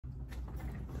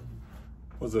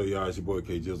What's up, y'all? It's your boy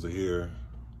K Jizzle here.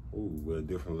 Ooh, with a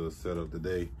different little setup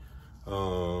today.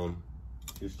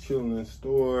 Just chilling in the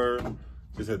store.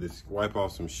 Just had to wipe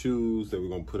off some shoes that we're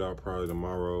gonna put out probably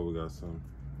tomorrow. We got some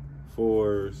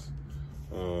 4s.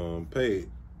 Paid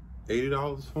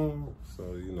 $80 for them,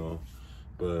 so you know.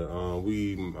 But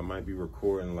I might be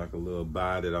recording like a little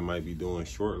buy that I might be doing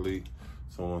shortly.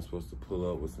 Someone's supposed to pull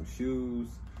up with some shoes.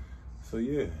 So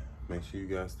yeah, make sure you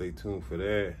guys stay tuned for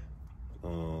that.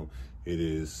 It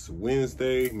is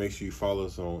Wednesday. Make sure you follow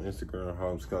us on Instagram,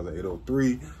 Harlem's Closet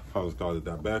 803, Harlem's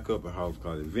Closet.backup, and Harlem's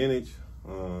Closet Vintage.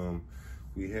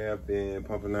 We have been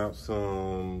pumping out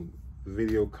some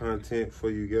video content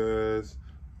for you guys.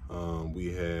 We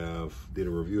did a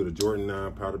review of the Jordan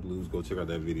 9 Powder Blues. Go check out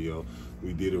that video.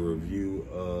 We did a review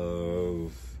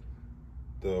of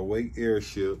the Awake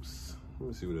airships. Let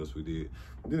me see what else we did.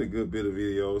 We did a good bit of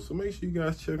videos, so make sure you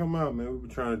guys check them out, man. We've been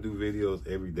trying to do videos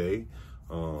every day.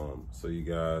 So you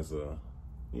guys,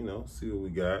 you know, see what we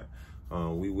got.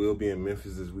 We will be in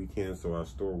Memphis this weekend, so our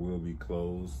store will be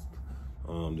closed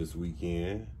this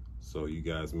weekend. So you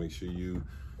guys make sure you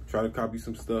try to copy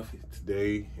some stuff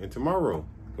today and tomorrow.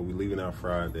 Cause we leaving out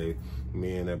Friday.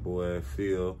 Me and that boy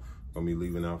Phil gonna be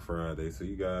leaving out Friday. So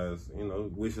you guys, you know,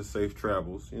 wish us safe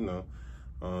travels. You know,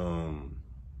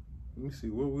 let me see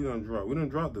what we done drop. We done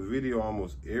dropped the video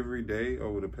almost every day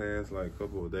over the past like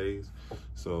couple of days.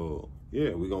 So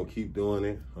yeah, we're gonna keep doing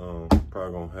it.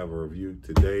 Probably gonna have a review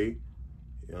today.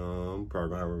 Probably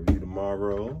gonna have a review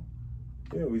tomorrow.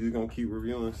 Yeah, we just gonna keep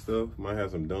reviewing stuff. Might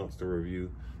have some dunks to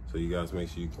review. So you guys make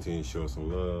sure you continue to show us some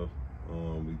love.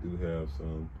 We do have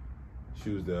some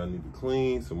shoes that I need to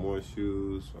clean, some more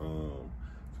shoes. So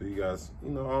you guys,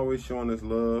 you know, always showing us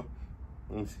love.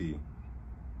 Let me see.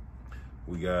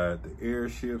 We got the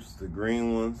airships, the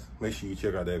green ones. Make sure you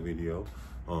check out that video.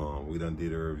 We done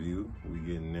did a review. We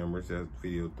getting numbers. That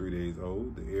video 3 days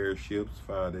old. The airships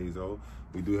 5 days old.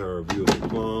 We do have a review of the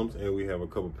plums, and we have a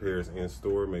couple pairs in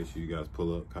store. Make sure you guys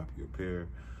pull up, copy your pair.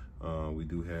 We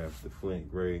do have the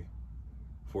Flint Gray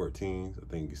 14s. I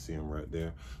think you can see them right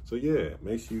there. So yeah,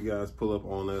 make sure you guys pull up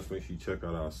on us. Make sure you check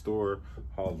out our store,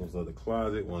 Harlem's of the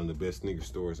Closet, one of the best sneaker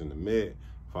stores in the Met,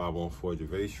 514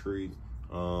 Gervais Street.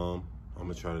 I'm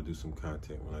gonna try to do some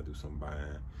content when I do some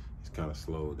buying. It's kind of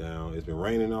slowed down. It's been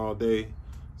raining all day,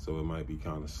 so it might be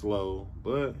kind of slow,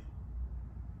 but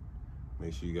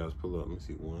make sure you guys pull up. Let me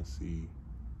see, 1C.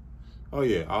 Oh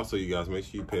yeah, also you guys make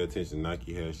sure you pay attention.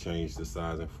 Nike has changed the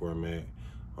size and format.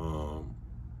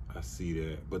 I see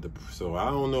that, but so I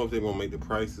don't know if they're gonna make the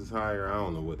prices higher. I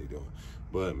don't know what they're doing,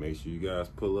 but make sure you guys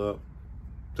pull up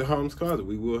to Harlem's Closet.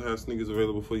 We will have sneakers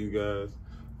available for you guys.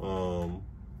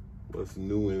 What's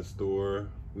new in store?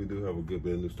 We do have a good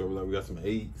bit of new store. We got some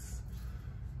 8s,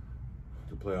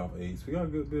 the playoff 8s. We got a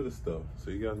good bit of stuff. So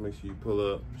you guys make sure you pull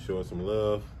up, show us some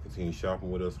love, continue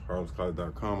shopping with us.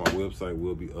 HarlemsCloset.com. Our website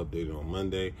will be updated on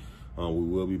Monday. We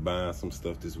will be buying some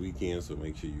stuff this weekend, so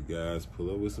make sure you guys pull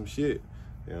up with some shit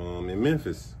in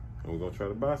Memphis. And we're gonna try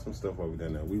to buy some stuff while we're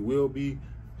down there. We will be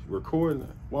recording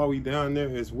while we down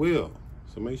there as well.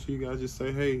 So make sure you guys just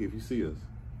say hey if you see us.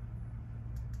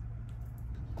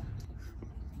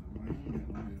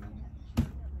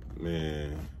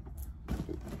 Man,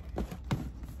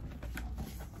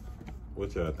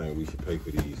 what y'all think we should pay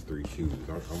for these 3 shoes?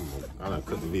 I done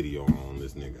cut the video on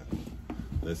this nigga.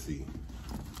 Let's see.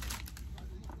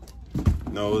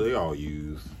 No, they all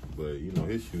used, but you know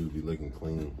his shoes be looking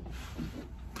clean.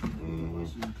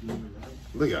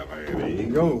 Look out, man. There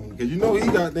you go. Cause you know he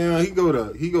got down. He go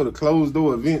to closed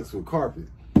door events with carpet.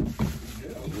 You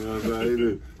know what I'm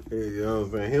saying? You know what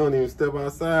I'm saying? He don't even step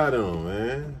outside on them,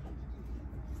 man.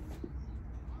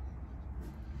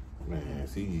 Man,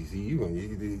 see, you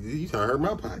trying to hurt my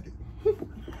pocket. You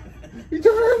trying to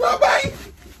hurt my pocket?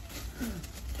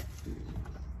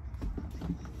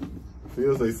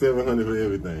 Phil say 700 for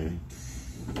everything.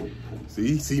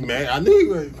 See, man, I knew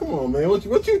you. Come on, man. What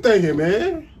you thinking,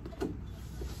 man?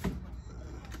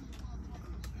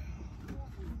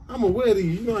 I'm gonna wear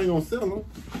these. You know I ain't gonna sell them.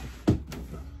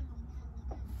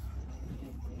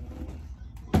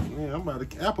 Man, I'm about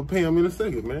to Apple Pay them in a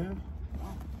second, man.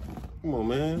 Come on,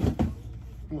 man.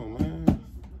 Come on, man.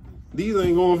 These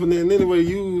ain't going for nothing anyway.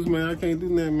 Use, man. I can't do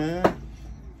nothing, man.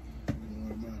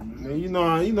 Man, you know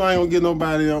I ain't gonna get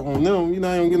nobody on them. You know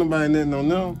I ain't gonna get nobody nothing on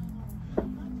them.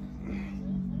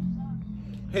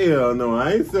 Hell no,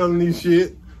 I ain't selling these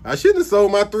shit. I shouldn't have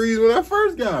sold my 3s when I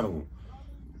first got them.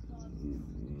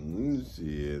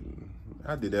 Shit,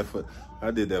 I did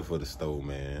that for the stove,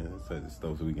 man. I said the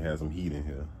stove so we can have some heat in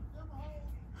here.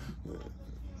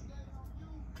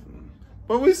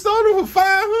 But we sold them for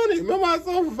 500. Remember I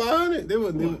sold them for 500? They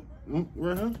were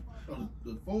right, huh?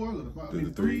 The 4 or the 5?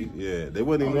 The 3. Yeah, they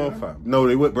wasn't even going 5. No,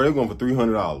 they went, bro. They were going for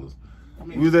 $300.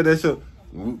 We was at that show.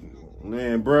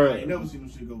 Man, bro. I ain't never seen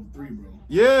them shit go for 3, bro.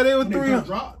 Yeah, they were 3.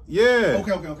 Yeah.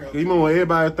 Okay. You remember when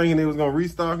everybody was thinking they was gonna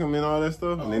restock them and all that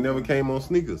stuff, and they never came on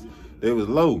sneakers. They was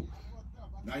low.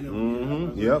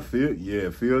 Yep,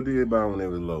 Phil did buy when they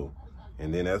was low,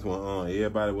 and then that's when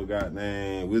everybody was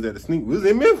goddamn. We was at the sneak. We was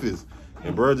in Memphis,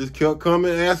 and bro just kept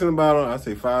coming asking about them. I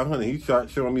say 500. He tried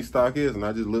showing me stock is, and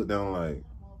I just looked down like,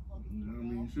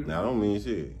 I don't mean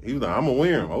shit. He was like, I'm gonna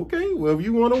wear them. Okay, well if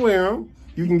you want to wear them,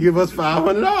 you can give us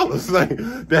 $500. Like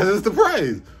that's just the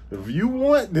price. If you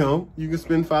want them, you can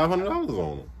spend $500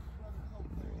 on them.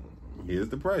 Here's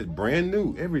the price, brand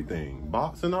new, everything,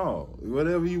 box and all,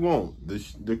 whatever you want,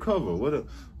 the cover,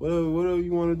 whatever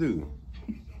you want to do.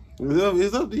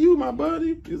 It's up to you, my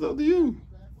buddy. It's up to you.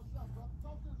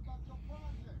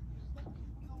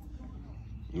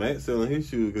 Matt selling his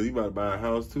shoes because he about to buy a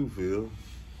house too, Phil.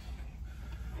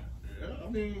 Yeah, I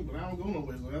mean, but I don't go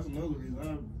nowhere, so that's another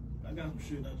reason. I got some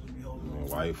shit that just be holding on.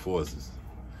 White forces.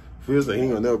 Phil said he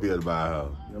ain't gonna never be able to buy a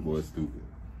house. That boy's stupid.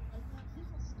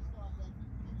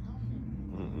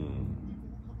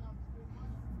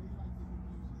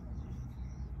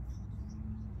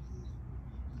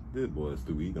 This boy is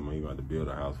stupid. He about to build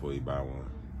a house before he buy one.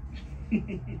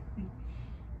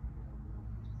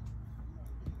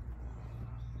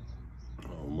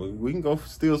 We can go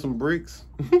steal some bricks.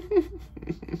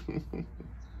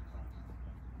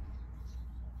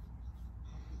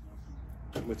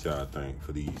 What y'all think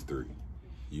for these 3?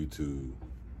 YouTube.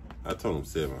 I told him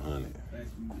 700.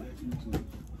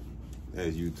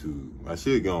 That's YouTube. I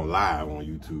should have gone live on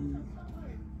YouTube.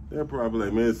 They're probably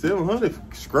like, man,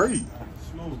 700 straight.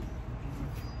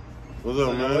 What's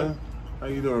up, man? How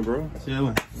you doing, bro?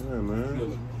 Chilling. Yeah,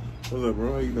 man. What's up,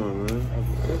 bro? How you doing, man?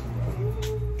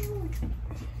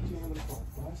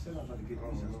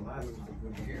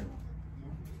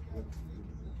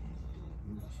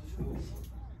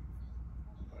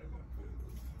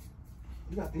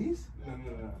 You got these? No.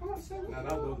 Not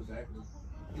those exactly.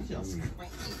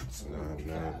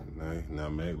 Now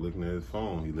Mac looking at his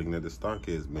phone. He looking at the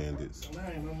Starcast bandits.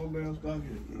 I ain't no more damn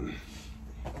Starcast.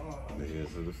 The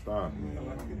heads of the stock,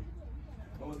 man.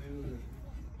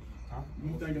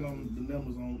 You thinking on the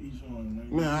numbers on each one,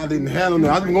 man? I didn't have them.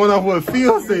 I'm going off what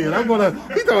Phil said.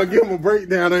 He's gonna give him a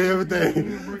breakdown of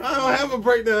everything. I don't have a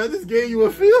breakdown. I just gave you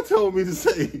what Phil told me to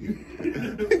say.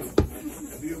 Phil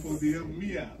supposed to be helping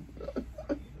me out.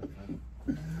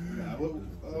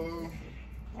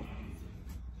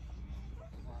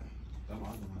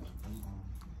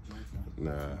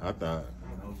 Nah, I thought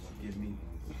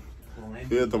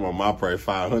Phil talking about my price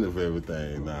 500 for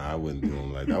everything. Nah, I wouldn't do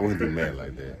him like that. I wouldn't do Matt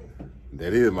like that.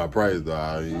 That is my price, though.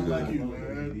 I like you,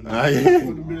 man. Put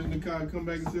the bitch in the car and come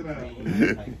back and sit down.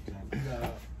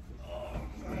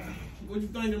 What you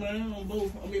thinking, man? On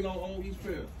both? I mean, on each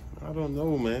pair. I don't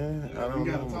know, man. I don't know.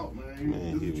 You gotta talk, man.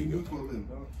 Man, this is what you do for a living,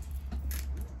 dog.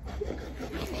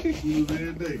 You lose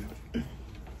every day.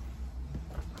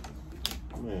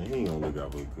 Man, he ain't gonna look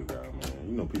out for the cookout, man.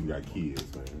 You know people got kids,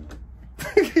 man. I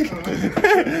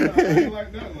ain't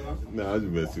like that one. Nah, I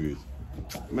just messing with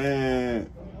you. Man,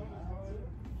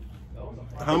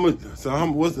 how much? So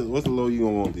what's the low you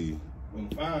gonna want these? On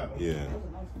 5. Yeah.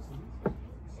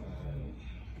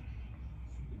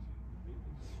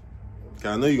 Cause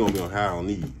I know you're gonna be on high on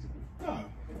these. Nah,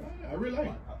 I really like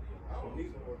it.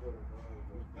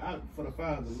 For the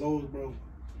 5, the lowest, bro.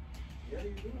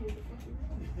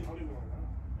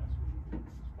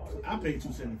 I paid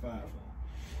 $275.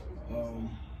 Oh.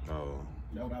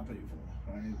 That's what I paid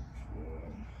for. I ain't,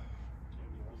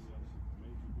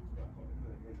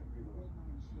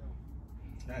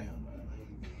 damn, man.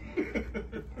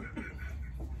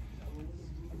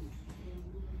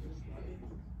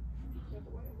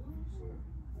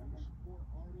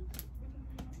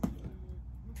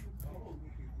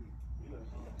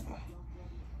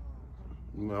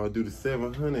 I would do the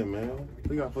 700, man.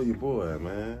 Look out for your boy,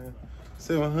 man.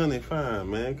 700, fine,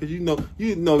 man. Cause you know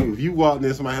if you walk in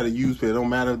there, somebody had a used pair. It don't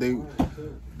matter if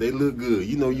they look good.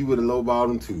 You know you would have lowballed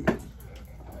them too.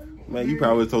 Man, you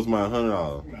probably told somebody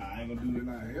 $100. Nah, I ain't gonna do that.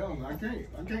 Nah, hell no, I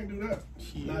can't do that.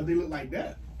 Shit. Nah, they look like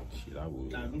that. Shit, I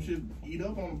would. Nah, them shit eat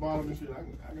up on the bottom and shit. I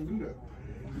can do that.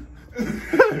 I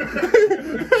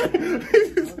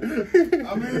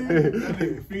mean, that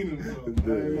nigga fiending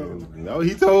himself. No,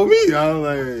 he told me. I was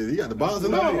like, he got the box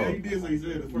and all. Yeah, he did say he said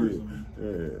it first.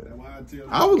 Yeah. That's why I tell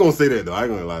I was gonna say that though. I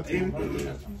ain't gonna lie to you.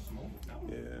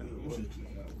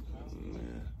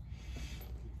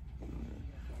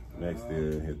 Next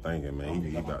year, he's thinking,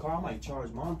 man. I might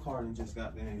charge mom card and just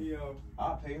got there.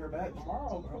 I'll pay her back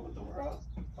tomorrow, bro. What the world?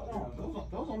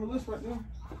 Those on the list right there.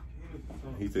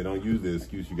 He said, don't use the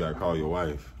excuse you gotta call your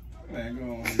wife. Man,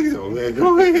 go on. So, man,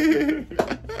 go ahead.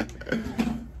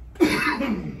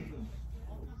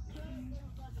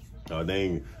 Oh,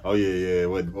 dang. Oh, yeah.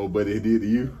 What old buddy did to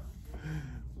you?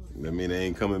 That mean they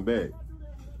ain't coming back.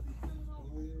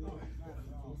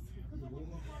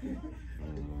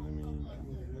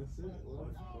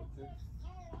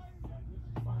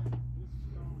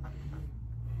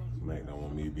 Mac don't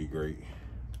want me to be great.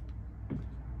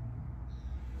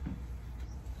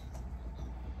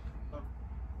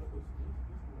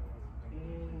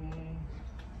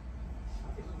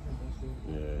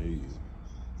 Yeah,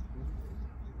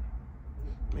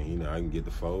 man, you know, I can get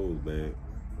the folds back.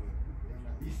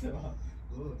 Here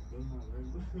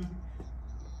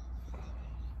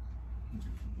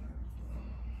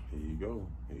you go.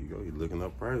 He's looking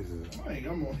up prices. I ain't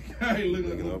looking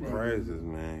Looking up prices,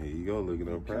 man. Here you go,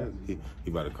 looking up prices. He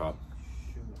about to call.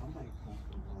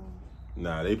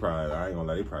 Nah, they probably, I ain't gonna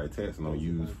lie, they probably texting on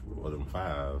used for them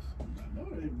fives.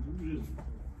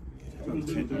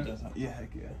 Yeah,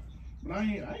 heck yeah. But I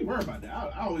ain't worried about that.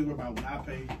 I always worry about what I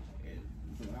pay, and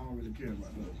so I don't really care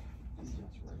about those.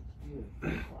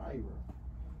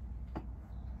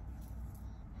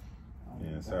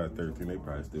 Yeah, size 13, they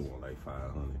probably still want like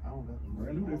 500.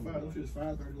 Brand new, they $5, it's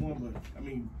 $531, but I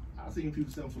mean, I've seen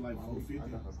people sell for like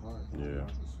 $450. Yeah.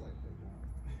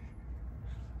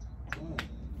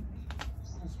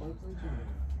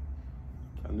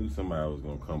 I knew somebody was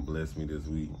gonna come bless me this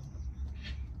week.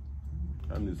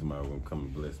 I knew somebody was gonna come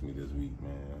and bless me this week,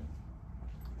 man.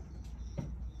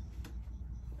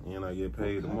 And I get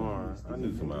paid tomorrow. I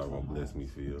knew somebody was gonna bless me,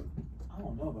 Phil. I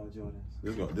don't know about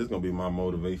Jordans. This gonna be my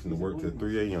motivation to work till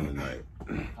 3 a.m. tonight.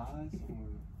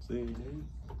 See?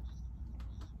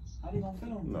 How they gonna fit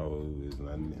on me? No, it's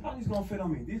not. How these gonna fit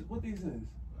on me? What these is?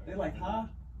 They like high?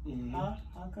 High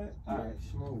cut? Alright,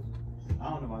 smooth. I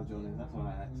don't know about Jordans, that's what I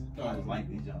asked. I just like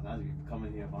these jobs. I just be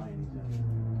coming here buying these jobs.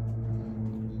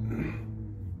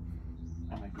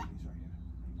 I might get these right here.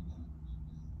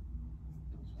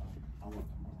 I want them.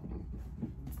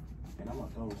 And I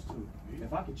want those too.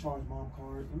 If I could charge mom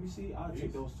card, let me see, I'll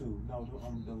take those too. No,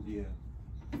 those, yeah.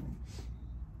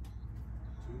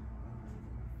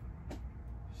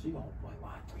 She gonna like,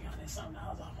 why $300 something?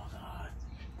 Oh my God.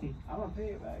 I'm gonna pay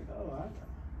it back though.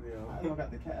 I don't got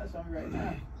the cash on me right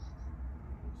now.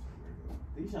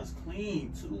 These just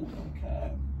clean too, no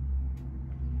cap.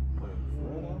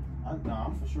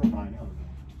 I'm for sure buying those.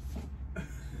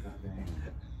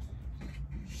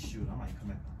 Shoot, I might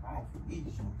come at the wrong for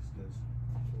each one.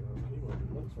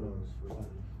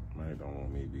 Man, don't want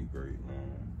me to be great,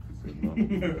 man.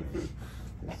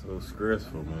 It's so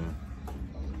stressful, man.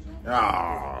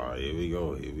 Ah, here we go.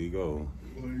 What he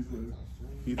said?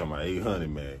 He talking about 800,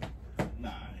 man.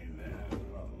 Nah, ain't that.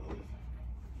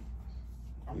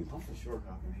 I'm for sure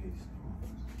copying these.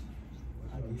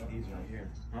 I need these right here.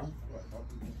 Huh?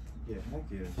 Yeah, heck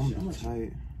yeah. I'm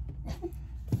tight.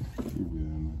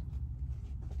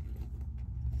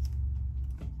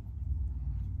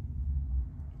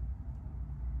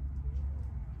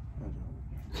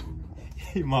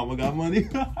 Your mama got money.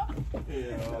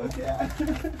 Yeah. Okay.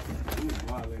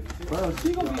 Bro,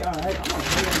 she gonna be alright. I'm gonna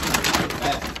pay her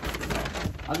back.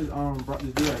 I just brought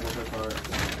this dude with her card.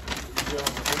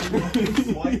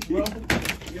 Swipe, bro.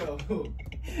 Yo.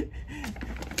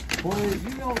 Boy,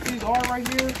 you know these are right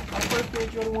here. I first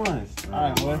think you're the ones.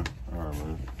 Alright, boy. Alright,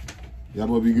 man. Y'all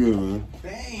better be good, man.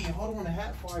 Dang, hold on, the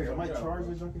hat fire. I might charge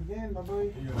this junk again, my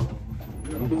boy.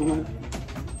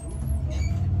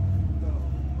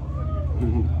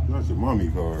 That's your mommy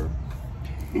card.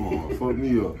 Come on, fuck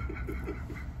me up.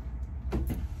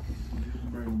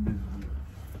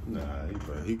 Nah,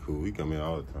 he cool. He come in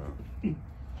all the time.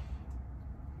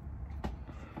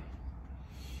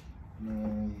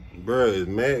 Bruh, is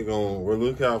Matt gonna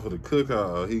look out for the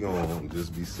cookout or he gonna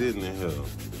just be sitting in here?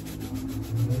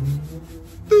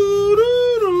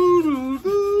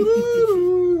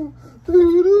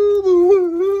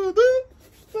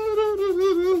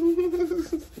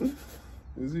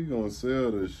 Is he gonna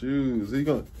sell the shoes?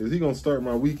 Is he gonna start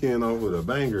my weekend off with a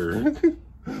banger?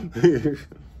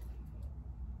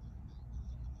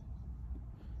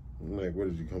 Like, what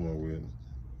did you come up with?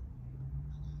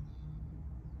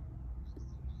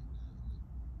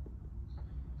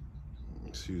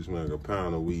 Shoes smell like a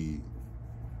pound of weed.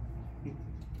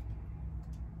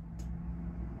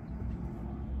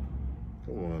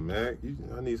 Come on, Mac.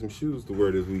 I need some shoes to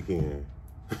wear this weekend.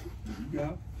 You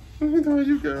got I thought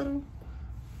you got them.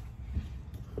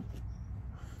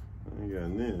 I ain't got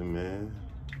nothing, man.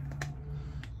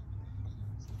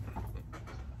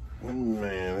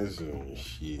 Man, this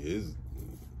shit is.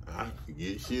 I could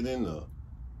get shit in there.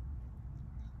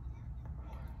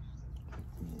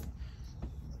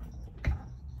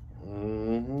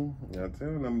 I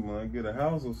tell them when I get a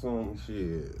house or something,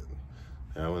 shit.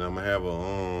 And when I'm gonna have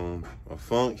a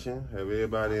function, have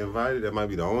everybody invited, that might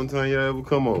be the only time y'all ever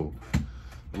come over.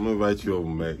 I'm gonna invite you over,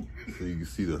 Mac, so you can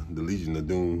see the Legion of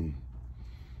Doom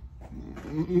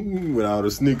with all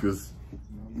the sneakers.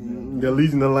 The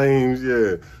Legion of Lames,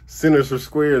 yeah. Centers for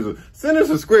Squares. Centers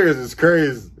for Squares is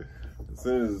crazy.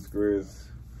 Centers for Squares.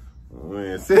 Oh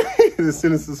man, the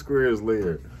Centers for Squares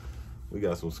layer. We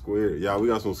got some squares. Y'all, we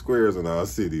got some squares in our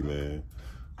city, man.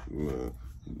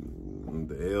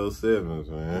 The L7s,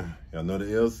 man. Y'all know the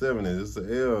L7 is. It's an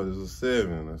L, it's a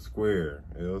 7, a square.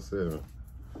 L7.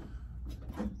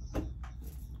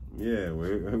 Yeah,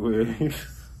 we're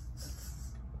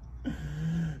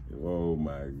oh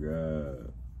my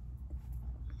God.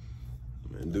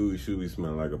 Man, dude should be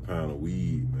smelling like a pound of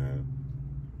weed, man.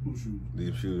 Who shoes?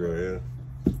 These shoes right here.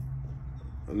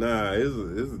 Nah,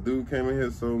 it's a dude came in here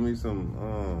and sold me some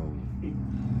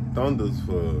Thunders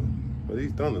for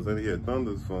these Thunders. I think he had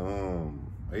Thunders for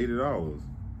 $80.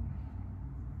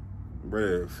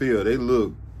 Bruh, Phil, they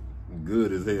look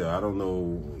good as hell. I don't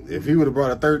know if he would have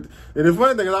brought a 13. And the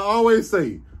funny thing is, I always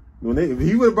say, if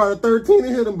he would have brought a 13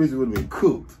 in here, them bitches would have been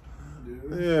cooked.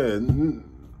 Yeah.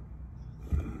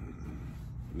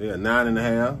 Yeah,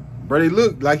 9.5. Bro, they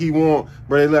look like he won.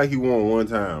 Bro, they look like he won one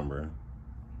time, bro.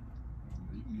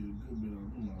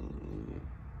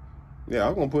 Yeah,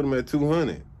 I'm gonna put him at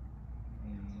 200.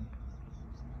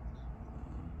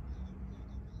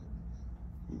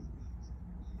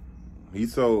 He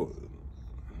sold.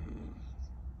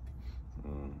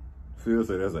 Phil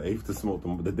said that's an eighth to smoke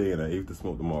today and an eighth to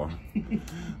smoke tomorrow.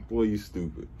 Boy, you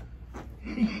stupid.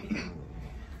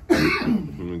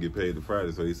 I'm gonna get paid the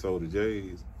Friday, so he sold the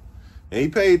J's. And he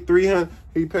paid 300.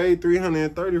 He paid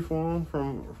 330 for them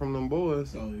from them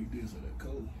boys. Oh, he did say that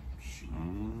code. Shit.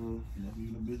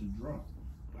 Even a bitch drunk.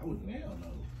 I wouldn't hell no.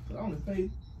 But I only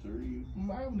paid 3.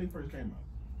 When they first came out.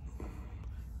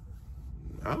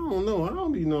 I don't know. I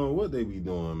don't be knowing what they be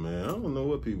doing, man. I don't know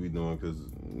what people be doing, because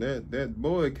that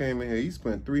boy came in here. He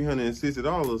spent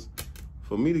 $360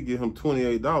 for me to get him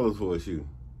 $28 for a shoe.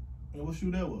 And what shoe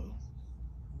that was?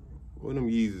 Where them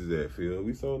Yeezys at, Phil?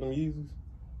 We sold them Yeezys?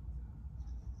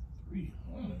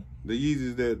 300. The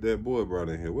Yeezys that boy brought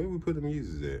in here. Where we put them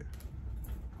Yeezys at?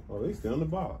 Oh, they still in the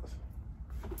box.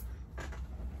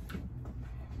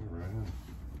 All right.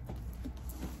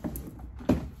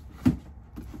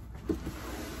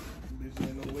 Bitch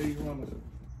ain't no way you run it.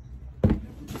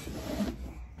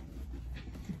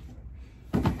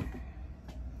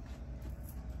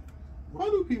 Why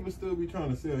do people still be trying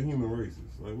to sell human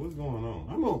races? Like, what's going on?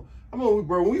 I know,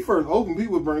 bro, when we first opened,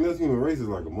 people would bring us human races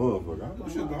like a motherfucker.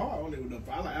 It should be hard on it with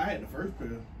the. I had the first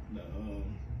pair.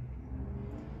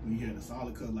 We had the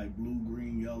solid color like blue,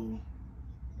 green, yellow.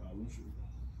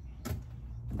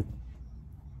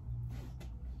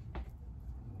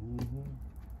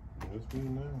 That's me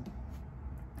now.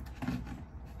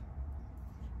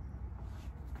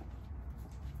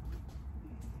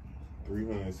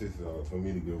 $360 for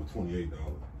me to give him $28.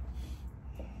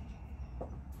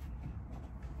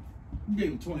 You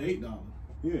gave him $28.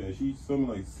 Yeah, she sold me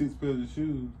like 6 pairs of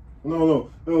shoes. No,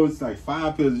 it's like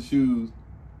 5 pairs of shoes.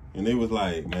 And they was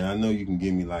like, man, I know you can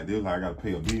give me like, they was like, I gotta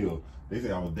pay a bill. They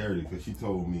said I was dirty because she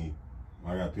told me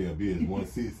I gotta pay a bill.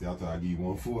 It's $160. I thought I'd give you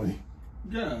 $140.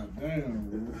 God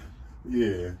damn.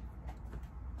 Yeah.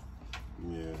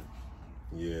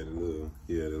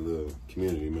 The little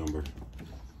community member.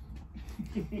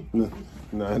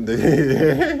 Nah,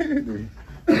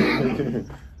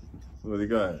 what they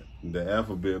got? The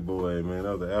alphabet boy, man.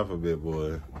 That was the alphabet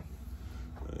boy.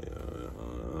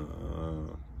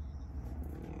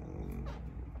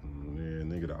 Yeah,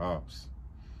 nigga, the ops.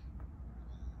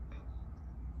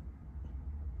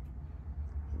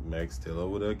 Max still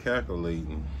over there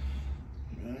calculating.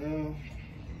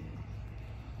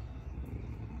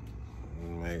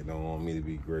 Mac don't want me to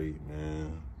be great,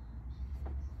 man.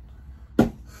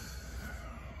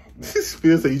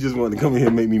 Phil said he just wanted to come in here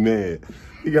and make me mad.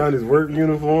 He got his work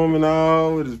uniform and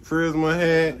all with his Prisma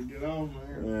hat. Get off,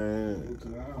 man.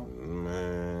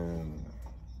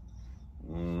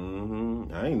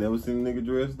 I ain't never seen a nigga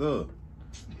dressed up.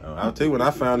 I'll tell you, when I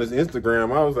found his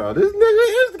Instagram, I was like, this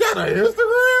nigga got an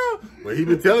Instagram? But he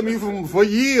been telling me for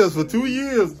years, for 2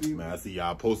 years. Man, I see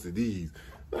y'all posted these.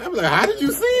 I'm like, how did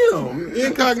you see him?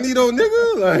 Incognito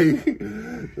nigga? Like,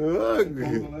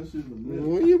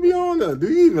 when you be on there,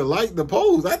 do you even like the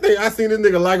post? I think I seen this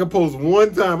nigga like a post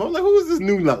one time. I'm like, who is this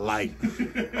new like?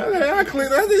 I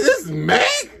clicked, I said, this is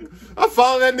Mac? I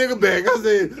follow that nigga back. I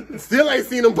said, still ain't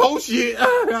seen him post shit.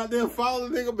 Out there follow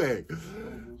the nigga back.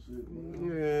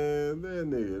 Man, that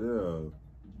nigga, yeah.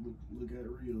 Look at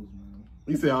reels, man.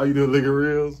 You say all you do is look at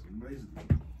reels?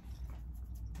 Basically.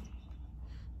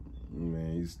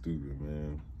 Man, you stupid,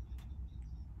 man.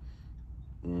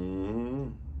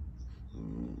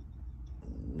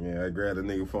 Yeah, I grabbed a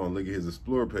nigga phone and look at his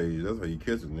explore page. That's how you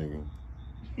catch a nigga.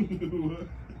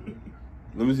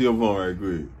 Let me see your phone right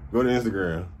quick. Go to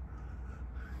Instagram.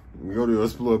 Go to your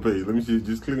explore page. Let me see.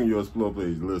 Just click on your explore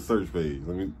page, the little search page.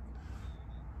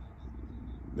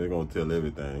 They're gonna tell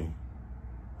everything.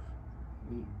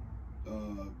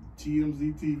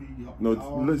 TMZ TV. No,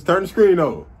 let's turn the screen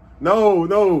over.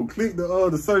 No. Click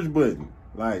the search button,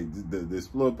 like the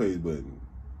explore page button,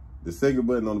 the second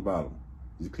button on the bottom.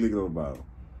 Just click it on the bottom.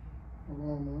 Hold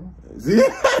on, man. See?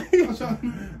 Hold on.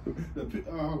 Second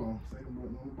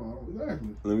button on the bottom. Exactly.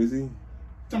 Let me see.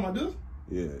 Talking about this?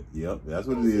 Yeah, yep, that's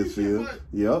what it is, shit, Phil. what?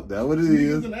 Yep, that's what it Sneakers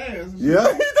is. and ass. And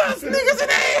Yeah, he does sneakers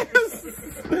and ass.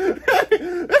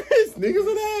 Sneakers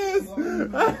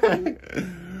and ass.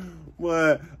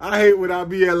 But I hate when I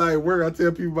be at like work. I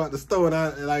tell people about the store and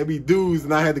I be dudes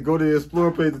and I had to go to the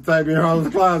explore page to type in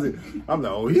Harlem's Closet. I'm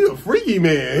like, oh, he's a freaky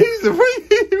man. He's a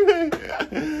freaky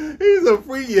man. He's a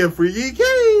freaky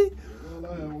K.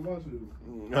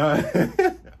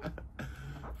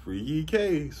 Freaky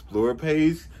K. Explore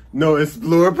page. No,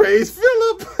 explore page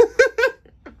Philip.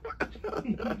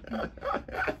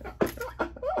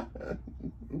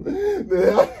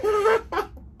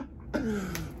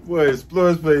 Boy,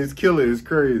 explore page killer is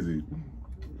crazy.